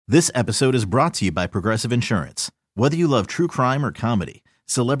This episode is brought to you by Progressive Insurance. Whether you love true crime or comedy,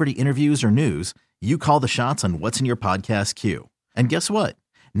 celebrity interviews or news, you call the shots on what's in your podcast queue. And guess what?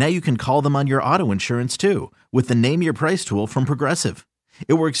 Now you can call them on your auto insurance too with the Name Your Price tool from Progressive.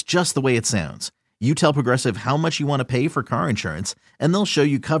 It works just the way it sounds. You tell Progressive how much you want to pay for car insurance, and they'll show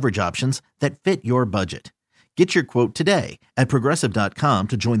you coverage options that fit your budget. Get your quote today at Progressive.com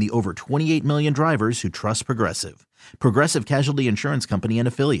to join the over 28 million drivers who trust Progressive. Progressive Casualty Insurance Company and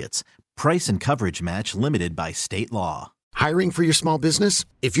Affiliates. Price and coverage match limited by state law. Hiring for your small business?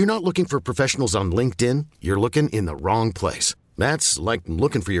 If you're not looking for professionals on LinkedIn, you're looking in the wrong place. That's like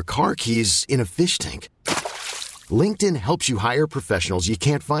looking for your car keys in a fish tank. LinkedIn helps you hire professionals you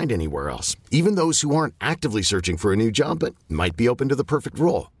can't find anywhere else, even those who aren't actively searching for a new job but might be open to the perfect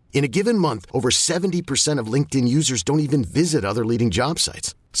role. In a given month, over 70% of LinkedIn users don't even visit other leading job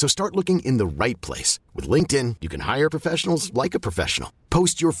sites. So start looking in the right place. With LinkedIn, you can hire professionals like a professional.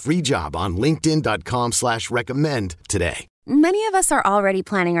 Post your free job on linkedin.com/recommend today. Many of us are already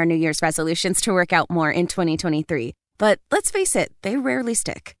planning our New Year's resolutions to work out more in 2023. But let's face it, they rarely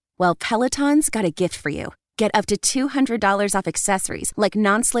stick. Well, Peloton's got a gift for you. Get up to $200 off accessories like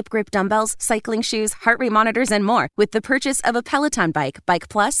non-slip grip dumbbells, cycling shoes, heart rate monitors, and more with the purchase of a Peloton bike, Bike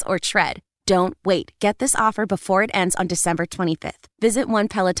Plus, or Tread. Don't wait. Get this offer before it ends on December 25th. Visit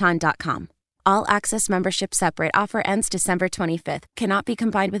onepeloton.com. All access membership separate. Offer ends December 25th. Cannot be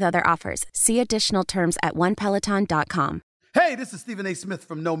combined with other offers. See additional terms at onepeloton.com. Hey, this is Stephen A. Smith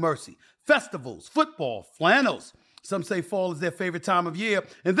from No Mercy. Festivals, football, flannels. Some say fall is their favorite time of year.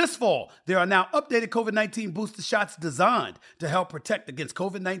 And this fall, there are now updated COVID-19 booster shots designed to help protect against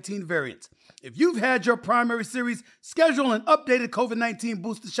COVID-19 variants. If you've had your primary series, schedule an updated COVID-19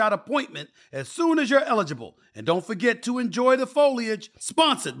 booster shot appointment as soon as you're eligible. And don't forget to enjoy the foliage.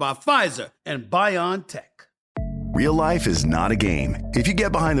 Sponsored by Pfizer and BioNTech. Real life is not a game. If you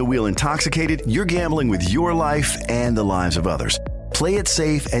get behind the wheel intoxicated, you're gambling with your life and the lives of others. Play it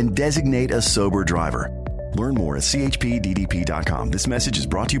safe and designate a sober driver. Learn more at chpddp.com. This message is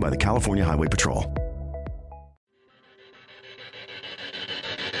brought to you by the California Highway Patrol.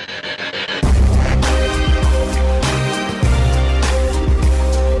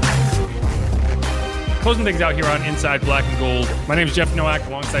 Closing things out here on Inside Black and Gold. My name is Jeff Nowak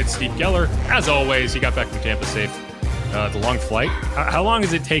alongside Steve Geller. As always, you got back from Tampa safe. It's a long flight. How long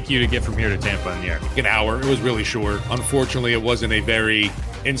does it take you to get from here to Tampa in the air? An hour. It was really short. Unfortunately, it wasn't a very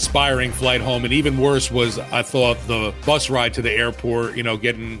inspiring flight home. And even worse was, I thought, the bus ride to the airport,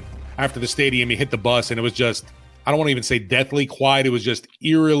 getting after the stadium, you hit the bus and it was just, I don't want to even say deathly quiet. It was just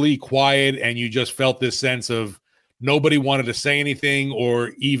eerily quiet. And you just felt this sense of nobody wanted to say anything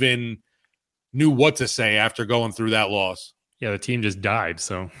or even knew what to say after going through that loss. Yeah, the team just died.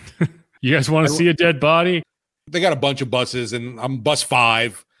 So you guys want to see a dead body? They got a bunch of buses, and I'm bus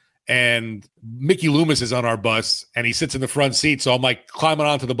 5, and Mickey Loomis is on our bus, and he sits in the front seat. So I'm like climbing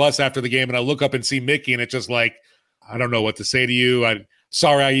onto the bus after the game, and I look up and see Mickey, and it's just like, I don't know what to say to you. I'm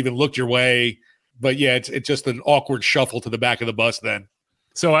sorry I even looked your way. But yeah, it's just an awkward shuffle to the back of the bus then.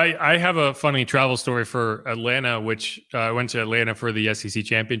 So I have a funny travel story for Atlanta, which I went to Atlanta for the SEC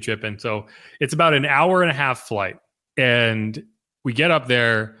championship. And so it's about an hour and a half flight. And we get up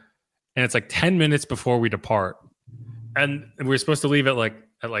there and it's like 10 minutes before we depart. And we're supposed to leave at like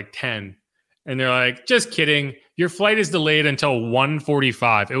 10. And they're like, just kidding. Your flight is delayed until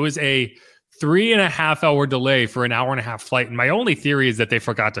 1:45. It was a 3.5 hour delay for an hour and a half flight. And my only theory is that they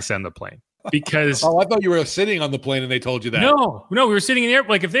forgot to send the plane. Because I thought you were sitting on the plane and they told you that. No, we were sitting in the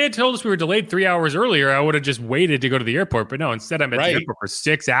airport. Like if they had told us we were delayed 3 hours earlier, I would have just waited to go to the airport. But no, instead I'm at the airport for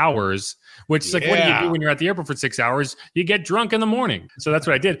 6 hours, which is like, what do you do when you're at the airport for 6 hours? You get drunk in the morning. So that's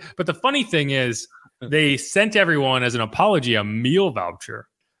what I did. But the funny thing is they sent everyone as an apology a meal voucher.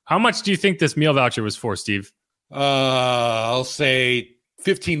 How much do you think this meal voucher was for, Steve? I'll say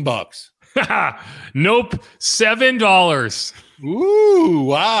 $15. Nope, $7. Ooh,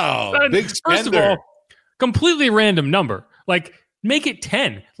 wow. Big spender. First of all, completely random number. Like, make it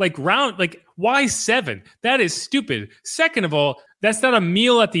 10. Like, round, like, why 7? That is stupid. Second of all, that's not a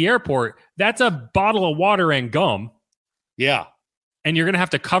meal at the airport. That's a bottle of water and gum. Yeah. And you're going to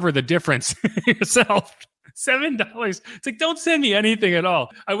have to cover the difference yourself. $7. It's like, don't send me anything at all.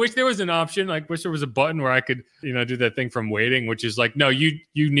 I wish there was an option. I wish there was a button where I could, do that thing from Waiting, which is like, no, you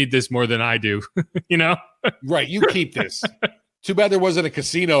need this more than I do, Right. You keep this. Too bad there wasn't a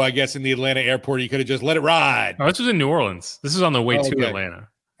casino, I guess, in the Atlanta airport. You could have just let it ride. Oh, this was in New Orleans. This is on the way to Atlanta.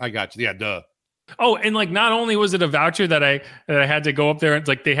 I got you. Yeah, duh. Oh, and like not only was it a voucher that I had to go up there, it's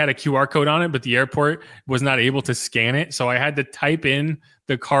like they had a QR code on it, but the airport was not able to scan it. So I had to type in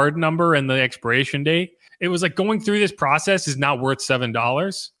the card number and the expiration date. It was like going through this process is not worth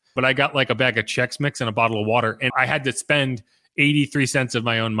 $7. but I got like a bag of Chex Mix and a bottle of water, and I had to spend 83 cents of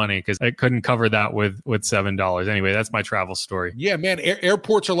my own money because I couldn't cover that with $7. Anyway, that's my travel story. Yeah, man.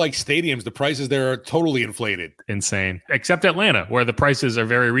 Airports are like stadiums. The prices there are totally inflated. Insane. Except Atlanta, where the prices are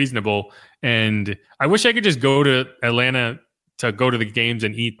very reasonable. And I wish I could just go to Atlanta to go to the games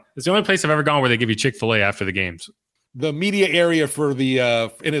and eat. It's the only place I've ever gone where they give you Chick-fil-A after the games. The media area for the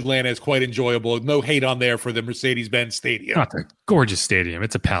in Atlanta is quite enjoyable. No hate on there for the Mercedes-Benz Stadium. Not a gorgeous stadium.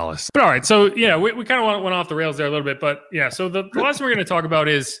 It's a palace. But all right. So, yeah, we kind of went off the rails there a little bit. But, yeah, so the last thing we're going to talk about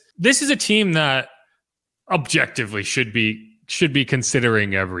is this is a team that objectively should be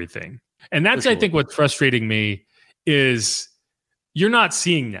considering everything. And that's, sure. I think, what's frustrating me is you're not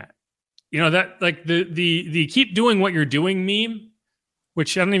seeing that. You know, that like the keep doing what you're doing meme,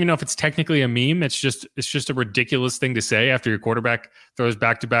 which I don't even know if it's technically a meme. It's just a ridiculous thing to say after your quarterback throws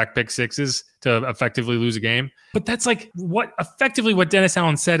back-to-back pick sixes to effectively lose a game. But that's like what Dennis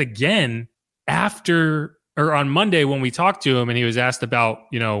Allen said again after or on Monday when we talked to him and he was asked about,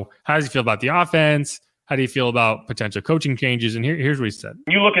 you know, how does he feel about the offense? How do you feel about potential coaching changes? And here's what he said.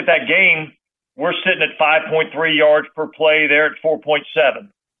 You look at that game, we're sitting at 5.3 yards per play. They're at 4.7.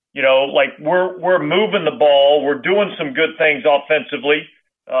 You know, like we're moving the ball, we're doing some good things offensively,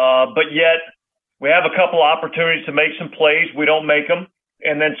 but yet we have a couple opportunities to make some plays. We don't make them,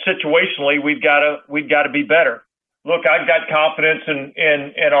 and then situationally we've got to be better. Look, I've got confidence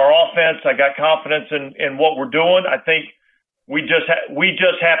in our offense. I got confidence in what we're doing. I think we just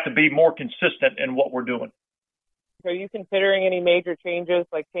have to be more consistent in what we're doing. Are you considering any major changes,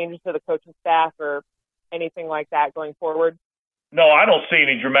 like changes to the coaching staff or anything like that going forward? No, I don't see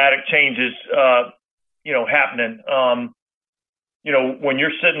any dramatic changes, happening. When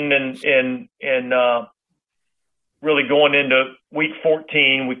you're sitting in really going into week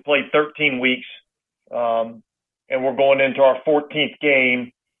 14, we've played 13 weeks, and we're going into our 14th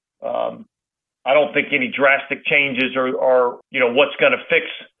game. I don't think any drastic changes are what's going to fix,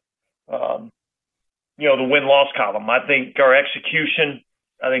 the win-loss column. I think our execution,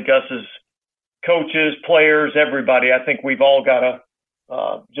 I think us as coaches, players, everybody, I think we've all got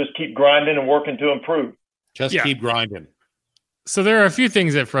to just keep grinding and working to improve. Keep grinding. So there are a few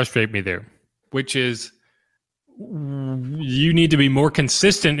things that frustrate me there, which is you need to be more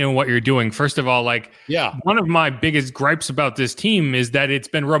consistent in what you're doing. First of all, one of my biggest gripes about this team is that it's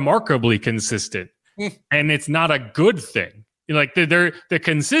been remarkably consistent, and it's not a good thing. Like the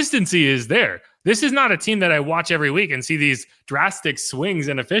consistency is there. This is not a team that I watch every week and see these drastic swings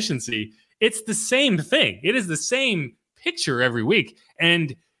in efficiency. It's the same thing. It is the same picture every week.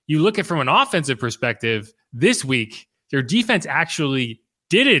 And you look at it from an offensive perspective, this week, your defense actually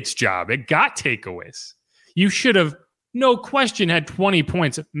did its job. It got takeaways. You should have, no question, had 20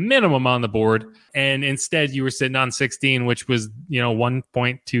 points minimum on the board. And instead, you were sitting on 16, which was, 1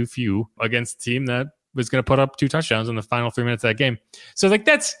 point too few against a team that was going to put up 2 touchdowns in the final 3 minutes of that game. So,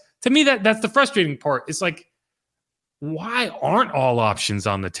 that's, to me, that's the frustrating part. It's like, why aren't all options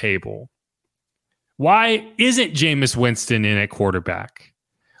on the table? Why isn't Jameis Winston in at quarterback?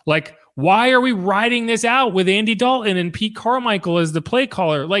 Like, why are we riding this out with Andy Dalton and Pete Carmichael as the play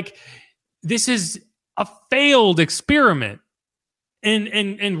caller? Like, this is a failed experiment.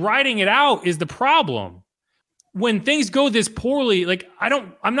 And riding it out is the problem. When things go this poorly,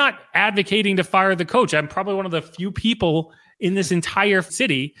 I'm not advocating to fire the coach. I'm probably one of the few people in this entire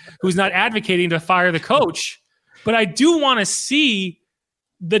city who's not advocating to fire the coach. But I do want to see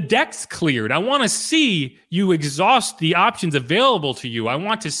the deck's cleared. I want to see you exhaust the options available to you. I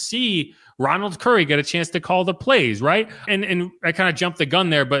want to see Ronald Curry get a chance to call the plays, right? And I kind of jumped the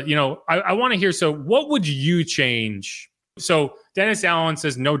gun there, but, I want to hear, so what would you change? So Dennis Allen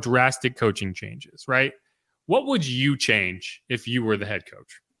says no drastic coaching changes, right? What would you change if you were the head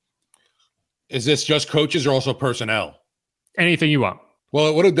coach? Is this just coaches or also personnel? Anything you want. Well,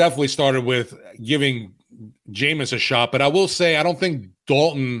 it would have definitely started with giving Jameis a shot, but I will say I don't think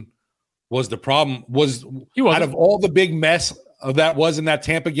Dalton was the problem. Out of all the big mess of that was in that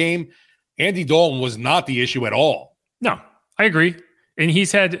Tampa game, Andy Dalton was not the issue at all. No, I agree. And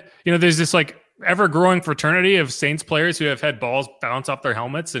he's had, there's this ever-growing fraternity of Saints players who have had balls bounce off their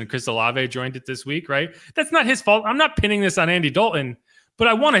helmets, and Chris Olave joined it this week, right? That's not his fault. I'm not pinning this on Andy Dalton, but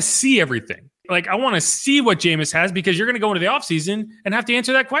I want to see everything. I want to see what Jameis has, because you're going to go into the offseason and have to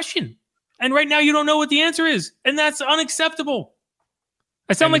answer that question. And right now you don't know what the answer is, and that's unacceptable.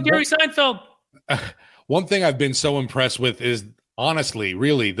 I sound like Jerry Seinfeld. One thing I've been so impressed with is, honestly,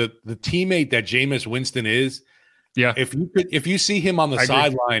 really, the teammate that Jameis Winston is. Yeah. If you see him on the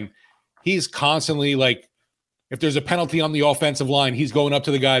sideline, he's constantly If there's a penalty on the offensive line, he's going up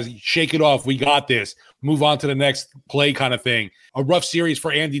to the guys, shake it off. We got this. Move on to the next play kind of thing. A rough series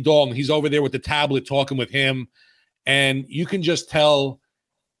for Andy Dalton. He's over there with the tablet talking with him. And you can just tell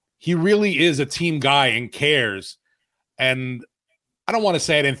he really is a team guy and cares. And I don't want to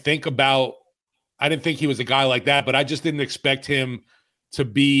say I didn't think he was a guy like that, but I just didn't expect him to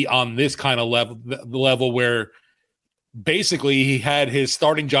be on this kind of level where basically he had his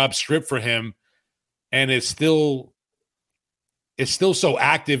starting job stripped for him and is still so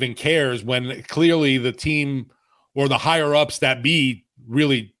active and cares when clearly the team or the higher ups that be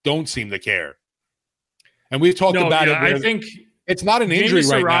really don't seem to care. And we've talked about it. I think it's not an injury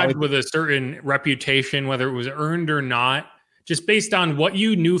Jameis right arrived now. with a certain reputation, whether it was earned or not, just based on what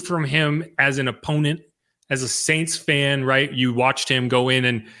you knew from him as an opponent, as a Saints fan, right? You watched him go in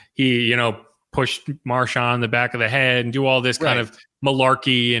and he, pushed Marshawn in the back of the head and do all this kind of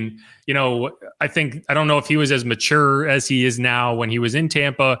malarkey. And, I don't know if he was as mature as he is now when he was in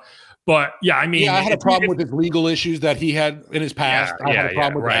Tampa, but I had a problem with his legal issues that he had in his past. I had a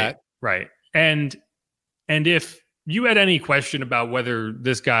problem with that. Right. And if you had any question about whether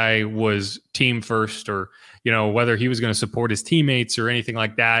this guy was team first or, whether he was going to support his teammates or anything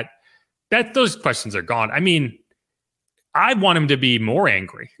like that, those questions are gone. I mean, I want him to be more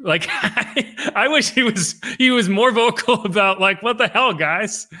angry. Like, I wish he was more vocal about like, what the hell,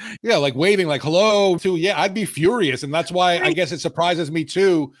 guys? Yeah, like waving, like hello to. Yeah, I'd be furious, and that's why I guess it surprises me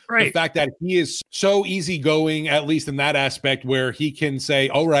too. Right. The fact that he is so easygoing, at least in that aspect, where he can say,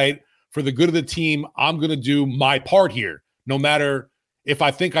 "All right, for the good of the team, I'm going to do my part here, no matter if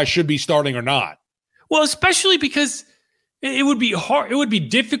I think I should be starting or not." Well, especially because it would be hard. It would be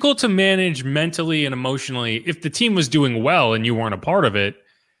difficult to manage mentally and emotionally if the team was doing well and you weren't a part of it.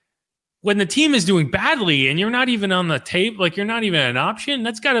 When the team is doing badly and you're not even on the tape, like you're not even an option,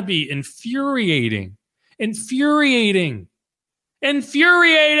 that's got to be infuriating. Infuriating.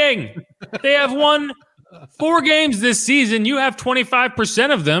 They have won 4 games this season. You have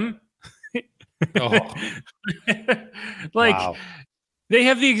 25% of them. Wow. They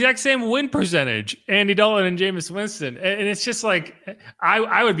have the exact same win percentage, Andy Dalton and Jameis Winston. And it's just like,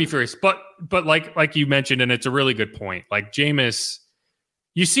 I would be furious. But like you mentioned, and it's a really good point, like Jameis,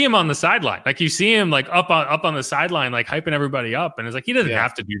 you see him on the sideline. Like you see him like up on the sideline, like hyping everybody up. And it's like, he doesn't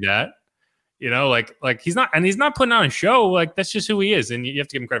have to do that. Like he's not putting on a show. Like that's just who he is. And you have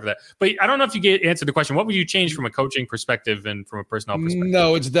to give him credit for that. But I don't know if you answered the question. What would you change from a coaching perspective and from a personnel perspective?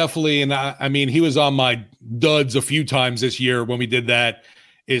 No, it's definitely, and I mean, he was on my duds a few times this year when we did that,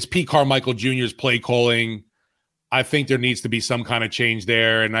 is Pete Carmichael Jr.'s play calling. I think there needs to be some kind of change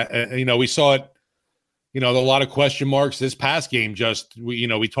there. And, we saw it, a lot of question marks this past game.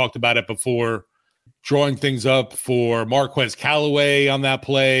 We talked about it before, drawing things up for Marquez Callaway on that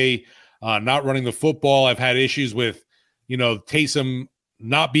play. Not running the football. I've had issues with, Taysom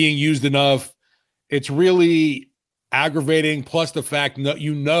not being used enough. It's really aggravating. Plus the fact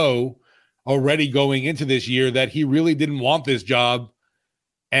that already going into this year that he really didn't want this job,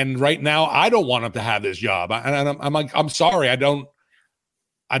 and right now I don't want him to have this job. I'm sorry. I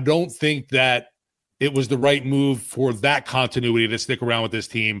don't think that it was the right move for that continuity to stick around with this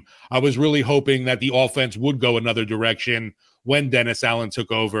team. I was really hoping that the offense would go another direction when Dennis Allen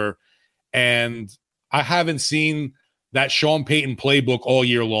took over. And I haven't seen that Sean Payton playbook all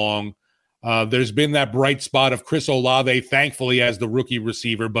year long. There's been that bright spot of Chris Olave, thankfully, as the rookie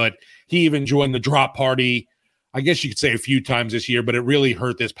receiver, but he even joined the drop party, I guess you could say a few times this year, but it really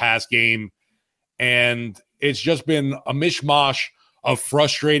hurt this past game. And it's just been a mishmash of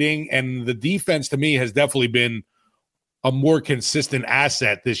frustrating. And the defense, to me, has definitely been a more consistent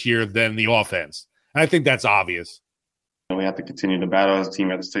asset this year than the offense. And I think that's obvious. We have to continue to battle as a team.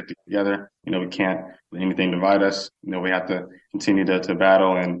 We have to stick together. We can't let anything divide us. We have to continue to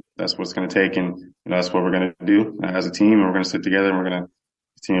battle, and that's what it's going to take. And that's what we're going to do as a team. And we're going to stick together, and we're going to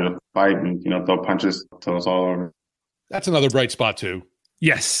continue to fight and throw punches until it's all over. That's another bright spot too.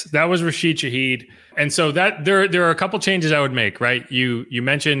 Yes, that was Rashid Shaheed. And so that there are a couple changes I would make. Right, you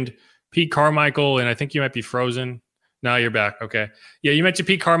mentioned Pete Carmichael, and I think you might be frozen. Now you're back. Okay, yeah, you mentioned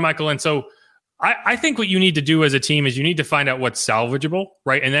Pete Carmichael, and so. I think what you need to do as a team is you need to find out what's salvageable,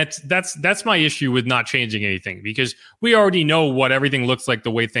 right? And that's my issue with not changing anything, because we already know what everything looks like the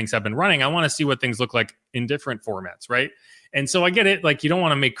way things have been running. I want to see what things look like in different formats, right? And so I get it. Like, you don't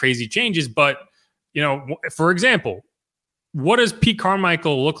want to make crazy changes, but, for example, what does Pete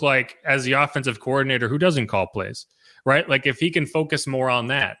Carmichael look like as the offensive coordinator who doesn't call plays, right? Like, if he can focus more on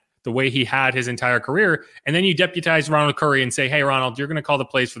that, the way he had his entire career, and then you deputize Ronald Curry and say, hey, Ronald, you're going to call the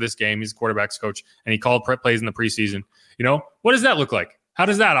plays for this game. He's a quarterback's coach, and he called plays in the preseason. What does that look like? How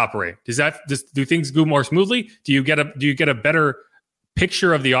does that operate? Do things go more smoothly? Do you get a better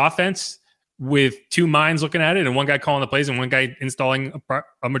picture of the offense with two minds looking at it and one guy calling the plays and one guy installing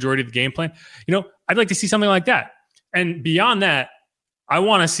a majority of the game plan? I'd like to see something like that. And beyond that, I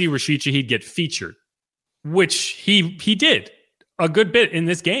want to see Rashid Shaheed get featured, which he did a good bit in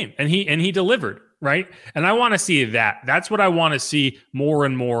this game, and he delivered, right? And I want to see that. That's what I want to see more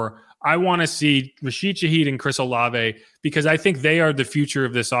and more. I want to see Rashid Shaheed and Chris Olave, because I think they are the future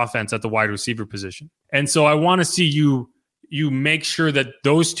of this offense at the wide receiver position. And so I want to see you make sure that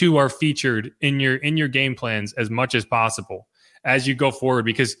those two are featured in your game plans as much as possible as you go forward.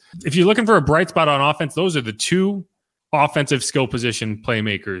 Because if you're looking for a bright spot on offense, those are the two offensive skill position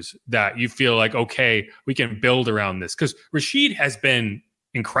playmakers that you feel like, okay, we can build around this. Because Rashid has been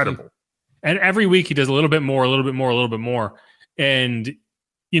incredible. And every week he does a little bit more. And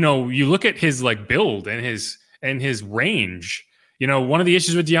you look at his build and his range. One of the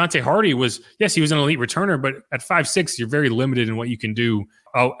issues with Deontay Hardy was, yes, he was an elite returner, but at 5'6", you're very limited in what you can do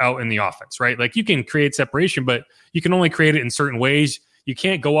out in the offense, right? Like, you can create separation, but you can only create it in certain ways. You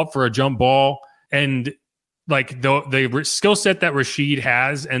can't go up for a jump ball. And the skill set that Rashid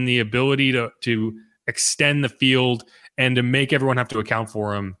has and the ability to extend the field and to make everyone have to account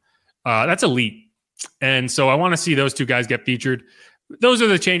for him, that's elite. And so I want to see those two guys get featured. Those are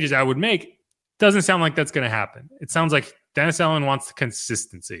the changes I would make. Doesn't sound like that's going to happen. It sounds like Dennis Allen wants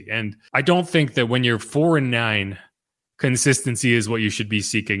consistency. And I don't think that when you're 4-9, consistency is what you should be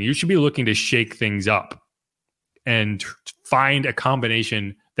seeking. You should be looking to shake things up and find a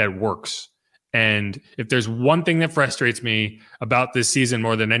combination that works. And if there's one thing that frustrates me about this season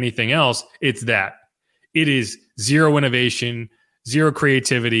more than anything else, it's that it is zero innovation, zero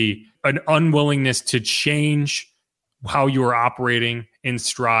creativity, an unwillingness to change how you are operating in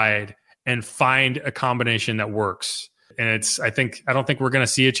stride and find a combination that works. And I don't think we're going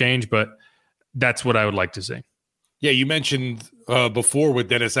to see a change, but that's what I would like to see. Yeah, you mentioned before with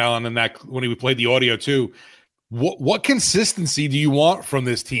Dennis Allen and that when he played the audio too. What consistency do you want from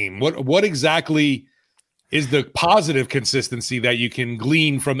this team? What exactly is the positive consistency that you can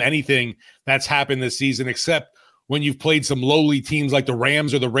glean from anything that's happened this season, except when you've played some lowly teams like the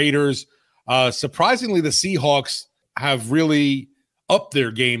Rams or the Raiders? Surprisingly, the Seahawks have really upped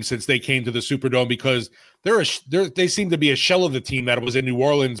their game since they came to the Superdome, because they seem to be a shell of the team that was in New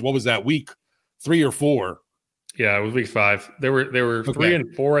Orleans. What was that, week 3 or 4? Yeah, it was week 5. They were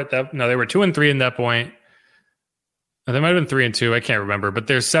 3-4 at that. No, they were 2-3 in that point. They might have been 3-2. I can't remember, but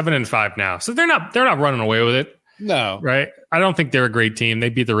they're 7-5 now. So they're not running away with it. No, right? I don't think they're a great team. They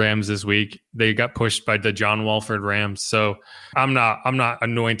beat the Rams this week. They got pushed by the John Walford Rams. So I'm not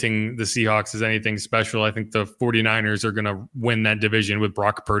anointing the Seahawks as anything special. I think the 49ers are going to win that division with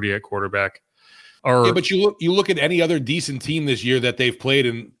Brock Purdy at quarterback. But you look at any other decent team this year that they've played,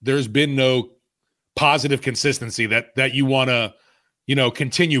 and there's been no positive consistency that you want to,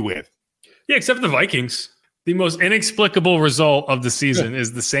 continue with. Yeah, except for the Vikings. The most inexplicable result of the season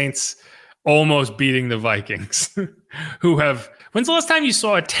is the Saints almost beating the Vikings, who have. When's the last time you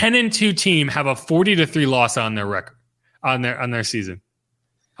saw a 10-2 team have a 40-3 loss on their record on their season?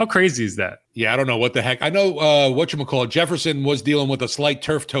 How crazy is that? Yeah, I don't know what the heck. I know whatchamacallit, Jefferson was dealing with a slight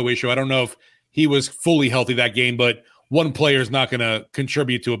turf toe issue. I don't know if he was fully healthy that game, but one player is not going to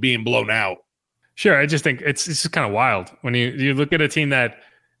contribute to it being blown out. Sure, I just think it's just kind of wild when you look at a team that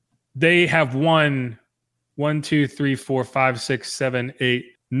they have won 1, 2, 3, 4, 5, 6, 7, 8,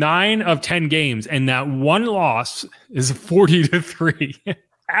 9 of 10 games, and that one loss is 40-3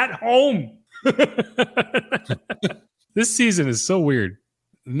 at home. This season is so weird.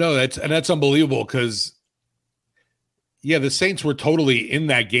 No, that's unbelievable, because the Saints were totally in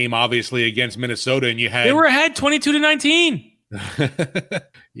that game, obviously, against Minnesota, and they were ahead 22-19.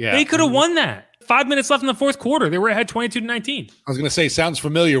 Yeah, they could have won that. 5 minutes left in the fourth quarter. They were ahead 22-19. I was going to say, sounds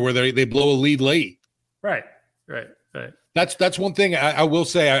familiar, where they blow a lead late. Right. That's one thing I will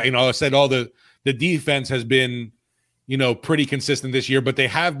say. I said all the defense has been, pretty consistent this year, but they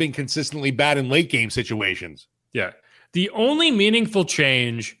have been consistently bad in late game situations. Yeah. The only meaningful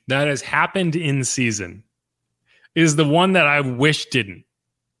change that has happened in season is the one that I wish didn't,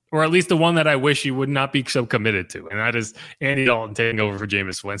 or at least the one that I wish he would not be so committed to, and that is Andy Dalton taking over for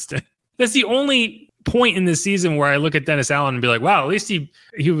Jameis Winston. That's the only point in this season where I look at Dennis Allen and be like, wow, at least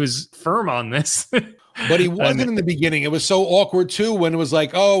he was firm on this. But he wasn't in the beginning. It was so awkward, too, when it was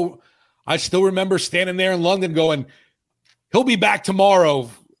like, oh, I still remember standing there in London going, he'll be back tomorrow.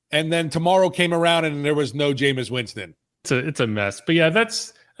 And then tomorrow came around and there was no Jameis Winston. It's a mess. But yeah,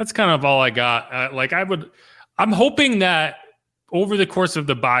 that's kind of all I got. I'm hoping that over the course of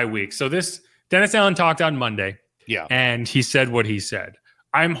the bye week. So Dennis Allen talked on Monday. Yeah. And he said what he said.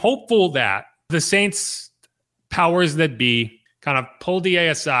 I'm hopeful that the Saints powers that be kind of pull DA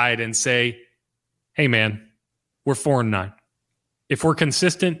aside and say, hey, man, we're 4-9. If we're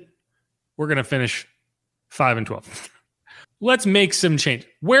consistent, we're going to finish 5-12. Let's make some change.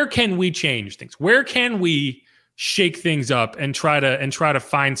 Where can we change things? Where can we shake things up and try to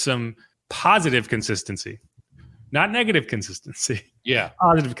find some positive consistency, not negative consistency? Yeah,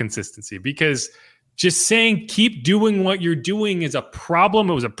 positive consistency. Because just saying keep doing what you're doing is a problem.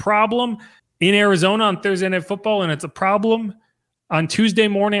 It was a problem in Arizona on Thursday Night Football, and it's a problem on Tuesday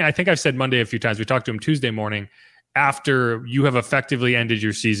morning. I think I've said Monday a few times. We talked to him Tuesday morning after you have effectively ended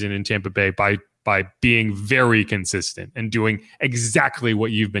your season in Tampa Bay by being very consistent and doing exactly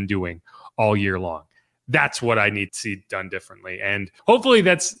what you've been doing all year long. That's what I need to see done differently. And hopefully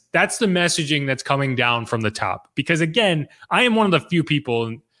that's the messaging that's coming down from the top. Because again, I am one of the few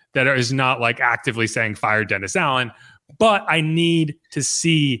people that is not like actively saying fire Dennis Allen, but I need to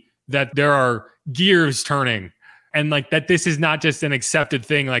see that there are gears turning and like that this is not just an accepted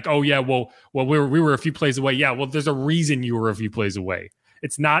thing. Like, oh yeah, well we were a few plays away. Yeah, well, there's a reason you were a few plays away.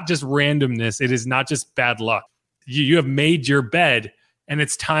 It's not just randomness. It is not just bad luck. You have made your bed, and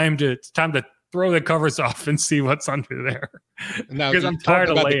it's time to throw the covers off and see what's under there. Because I'm tired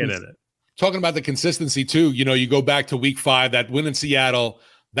of laying in it. Talking about the consistency too, you go back to week 5, that win in Seattle,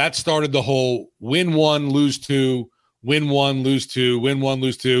 that started the whole win 1, lose 2, win 1, lose 2, win 1,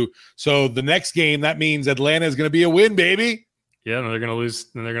 lose 2. So the next game, that means Atlanta is going to be a win, baby. Yeah, and they're going to lose.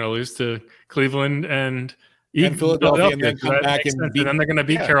 And they're going to lose to Cleveland and Philadelphia, and then come back and then they're going to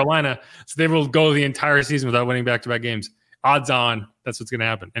beat Carolina. So they will go the entire season without winning back-to-back games. Odds on, that's what's going to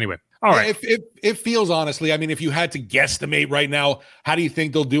happen. Anyway, all right. It feels, honestly, I mean, if you had to guesstimate right now, how do you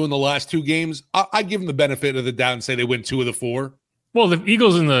think they'll do in the last 2 games? I'd give them the benefit of the doubt and say they win 2 of the 4. Well, the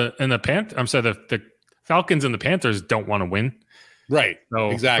Eagles and the the Falcons and the Panthers don't want to win. Right. So,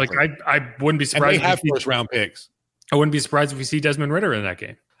 exactly. Like I wouldn't be surprised. And they have first-round picks. I wouldn't be surprised if we see Desmond Ridder in that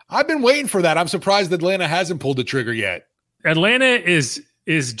game. I've been waiting for that. I'm surprised Atlanta hasn't pulled the trigger yet. Atlanta is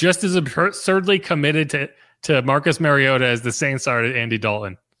just as absurdly committed to Marcus Mariota as the Saints are to Andy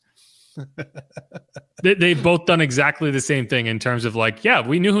Dalton. They've both done exactly the same thing in terms of like, yeah,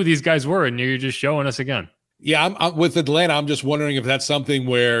 we knew who these guys were, and you're just showing us again. Yeah, I'm with Atlanta. I'm just wondering if that's something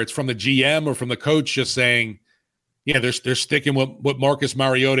where it's from the GM or from the coach just saying, yeah, they're sticking with Marcus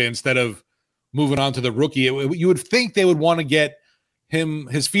Mariota instead of moving on to the rookie. You would think they would want to get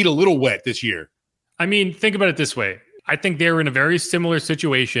his feet a little wet this year. I mean, think about it this way. I think they were in a very similar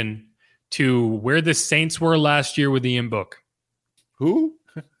situation to where the Saints were last year with Ian Book. Who?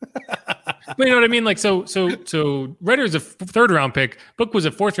 You know what I mean? Like, so Ridder's a 3rd-round pick. Book was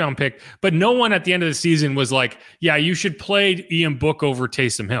a 4th-round pick, but no one at the end of the season was like, yeah, you should play Ian Book over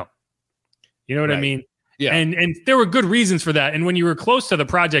Taysom Hill. You know what I mean? Yeah. And there were good reasons for that. And when you were close to the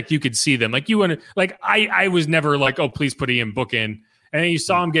project, you could see them. Like I was never like, oh, please put Ian Book in. And then you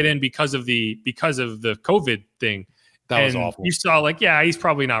saw him get in because of the COVID thing. That was awful. You saw like, yeah, he's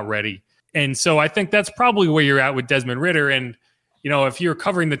probably not ready. And so I think that's probably where you're at with Desmond Ridder. And, if you're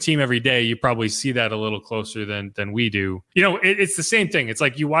covering the team every day, you probably see that a little closer than we do. It's the same thing. It's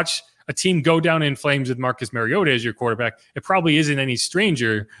like you watch a team go down in flames with Marcus Mariota as your quarterback. It probably isn't any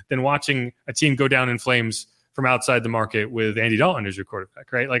stranger than watching a team go down in flames from outside the market with Andy Dalton as your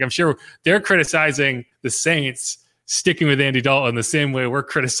quarterback, right? Like I'm sure they're criticizing the Saints sticking with Andy Dalton the same way we're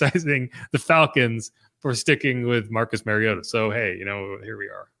criticizing the Falcons for sticking with Marcus Mariota. So, hey, here we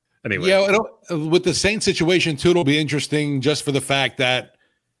are. Anyway. Yeah, with the Saints situation, too, it'll be interesting just for the fact that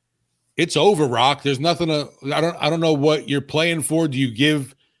it's over, Rock. There's nothing I don't know what you're playing for. Do you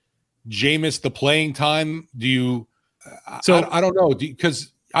give Jameis the playing time? Do you I don't know,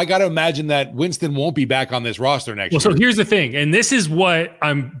 because I got to imagine that Winston won't be back on this roster next year. So here's the thing, and this is what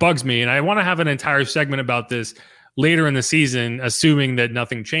bugs me, and I want to have an entire segment about this later in the season, assuming that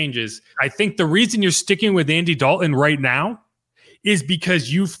nothing changes. I think the reason you're sticking with Andy Dalton right now is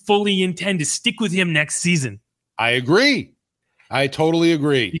because you fully intend to stick with him next season. I agree. I totally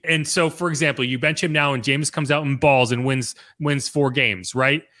agree. And so, for example, you bench him now and Jameis comes out and balls and wins 4 games,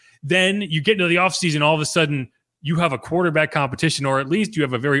 right? Then you get into the offseason, all of a sudden you have a quarterback competition, or at least you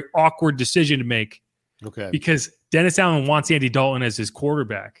have a very awkward decision to make. Okay. Because Dennis Allen wants Andy Dalton as his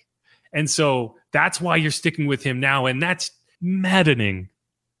quarterback. And so that's why you're sticking with him now. And that's maddening.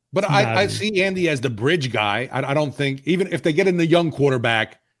 But I see Andy as the bridge guy. I don't think, even if they get in the young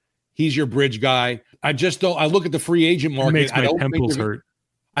quarterback, he's your bridge guy. I just don't. I look at the free agent market. It makes my temples hurt.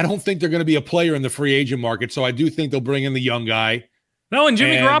 I don't think they're going to be a player in the free agent market. So I do think they'll bring in the young guy. No, and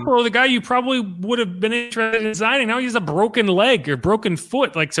Jimmy Garoppolo, the guy you probably would have been interested in signing, now he's a broken leg or broken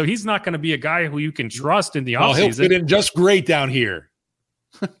foot. So he's not going to be a guy who you can trust in the offseason. He'll fit in just great down here.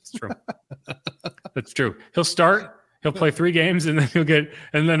 It's true. That's true. He'll start. He'll play 3 games, and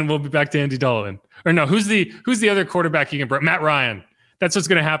then we'll be back to Andy Dalton. Or no, who's the other quarterback you can bring? Matt Ryan. That's what's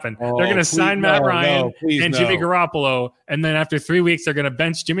going to happen. They're going to sign Matt Ryan and Jimmy Garoppolo, and then after 3 weeks, they're going to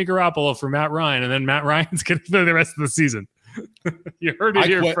bench Jimmy Garoppolo for Matt Ryan, and then Matt Ryan's going to play the rest of the season. You heard it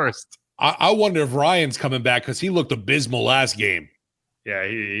here first. I wonder if Ryan's coming back because he looked abysmal last game. Yeah,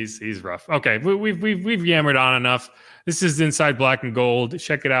 he's rough. Okay, we've yammered on enough. This is Inside Black and Gold.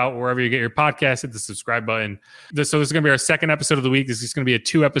 Check it out wherever you get your podcast. Hit the subscribe button. So this is going to be our second episode of the week. This is going to be a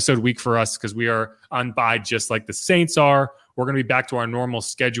 2-episode week for us because we are on bye just like the Saints are. We're going to be back to our normal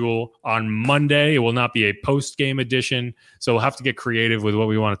schedule on Monday. It will not be a post-game edition, so we'll have to get creative with what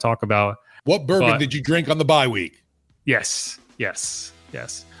we want to talk about. What bourbon did you drink on the bye week? Yes.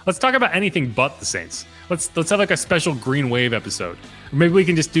 Let's talk about anything but the Saints. Let's have like a special Green Wave episode. Or maybe we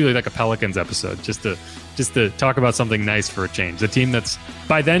can just do like a Pelicans episode just to talk about something nice for a change. A team that's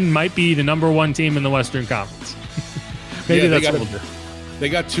by then might be the number 1 team in the Western Conference. Maybe that's what we'll do. They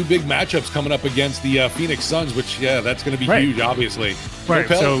got 2 big matchups coming up against the Phoenix Suns, which that's going to be huge, obviously. Right.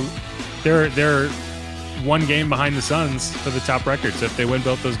 So they're 1 game behind the Suns for the top record. So if they win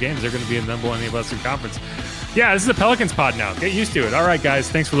both those games, they're going to be the number 1 in the Western Conference. Yeah, this is a Pelicans pod now. Get used to it. All right, guys.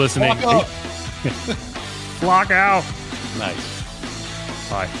 Thanks for listening. Flock out. Nice.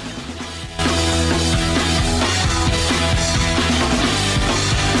 Bye.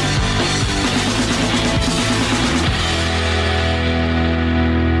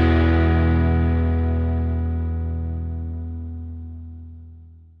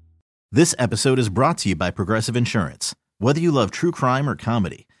 This episode is brought to you by Progressive Insurance. Whether you love true crime or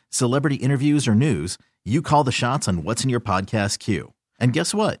comedy, celebrity interviews or news, you call the shots on what's in your podcast queue. And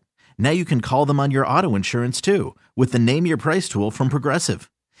guess what? Now you can call them on your auto insurance too with the Name Your Price tool from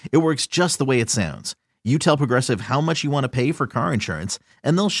Progressive. It works just the way it sounds. You tell Progressive how much you want to pay for car insurance,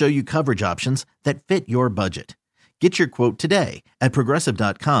 and they'll show you coverage options that fit your budget. Get your quote today at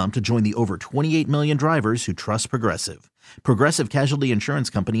Progressive.com to join the over 28 million drivers who trust Progressive. Progressive Casualty Insurance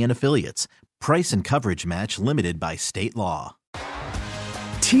Company and Affiliates. Price and coverage match limited by state law.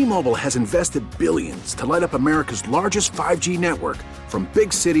 T-Mobile has invested billions to light up America's largest 5G network, from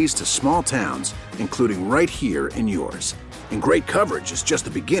big cities to small towns, including right here in yours. And great coverage is just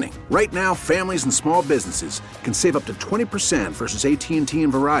the beginning. Right now, families and small businesses can save up to 20% versus AT&T and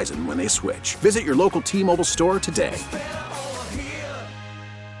Verizon when they switch. Visit your local T-Mobile store today.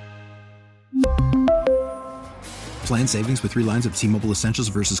 Plan savings with 3 lines of T-Mobile Essentials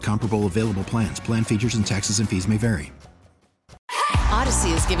versus comparable available plans. Plan features and taxes and fees may vary. Odyssey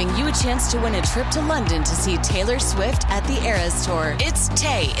is giving you a chance to win a trip to London to see Taylor Swift at the Eras Tour. It's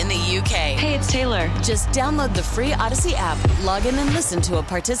Tay in the UK. Hey, it's Taylor. Just download the free Odyssey app, log in and listen to a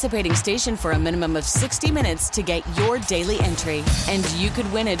participating station for a minimum of 60 minutes to get your daily entry. And you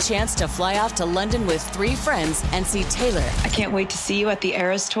could win a chance to fly off to London with 3 friends and see Taylor. I can't wait to see you at the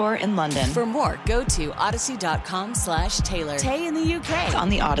Eras Tour in London. For more, go to odyssey.com/Taylor. Tay in the UK. It's on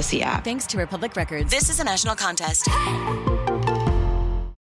the Odyssey app. Thanks to Republic Records. This is a national contest.